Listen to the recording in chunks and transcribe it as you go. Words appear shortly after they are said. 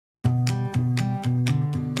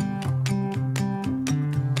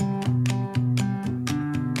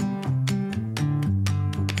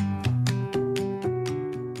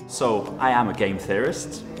So I am a game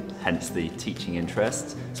theorist, hence the teaching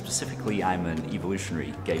interest. Specifically, I'm an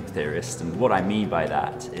evolutionary game theorist, and what I mean by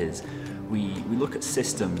that is we look at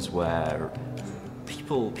systems where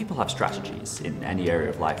people have strategies. In any area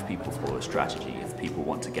of life, people follow a strategy. If people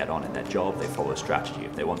want to get on in their job, they follow a strategy.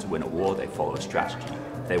 If they want to win a war, they follow a strategy.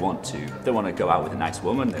 If they want to go out with a nice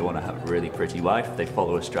woman, they want to have a really pretty wife, they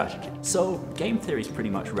follow a strategy. So game theory is pretty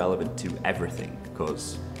much relevant to everything,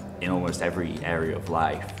 because in almost every area of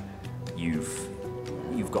life, you've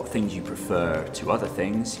got things you prefer to other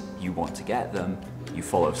things, you want to get them, you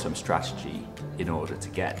follow some strategy in order to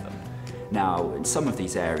get them. Now, in some of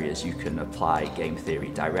these areas, you can apply game theory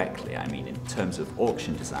directly. I mean, in terms of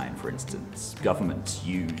auction design, for instance, governments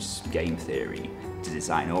use game theory to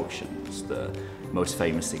design auctions. The most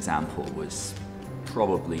famous example was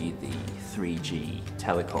probably the 3G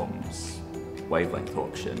telecoms wavelength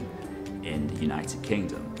auction in the United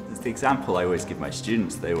Kingdom. The example I always give my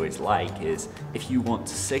students, they always like, is if you want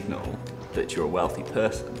to signal that you're a wealthy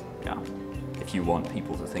person, if you want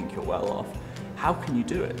people to think you're well off, how can you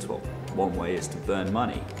do it? Well, one way is to burn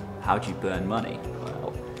money. How do you burn money?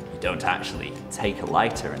 Well, you don't actually take a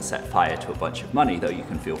lighter and set fire to a bunch of money, though you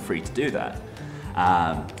can feel free to do that.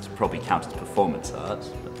 It's probably counted as performance art.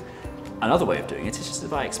 Another way of doing it is just to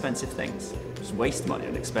buy expensive things. Just waste money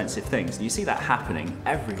on expensive things. And you see that happening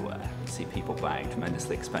everywhere. You see people buying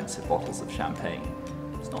tremendously expensive bottles of champagne.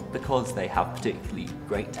 It's not because they have particularly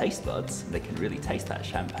great taste buds, and they can really taste that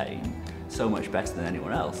champagne so much better than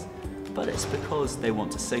anyone else, but it's because they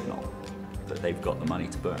want to signal that they've got the money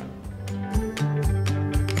to burn.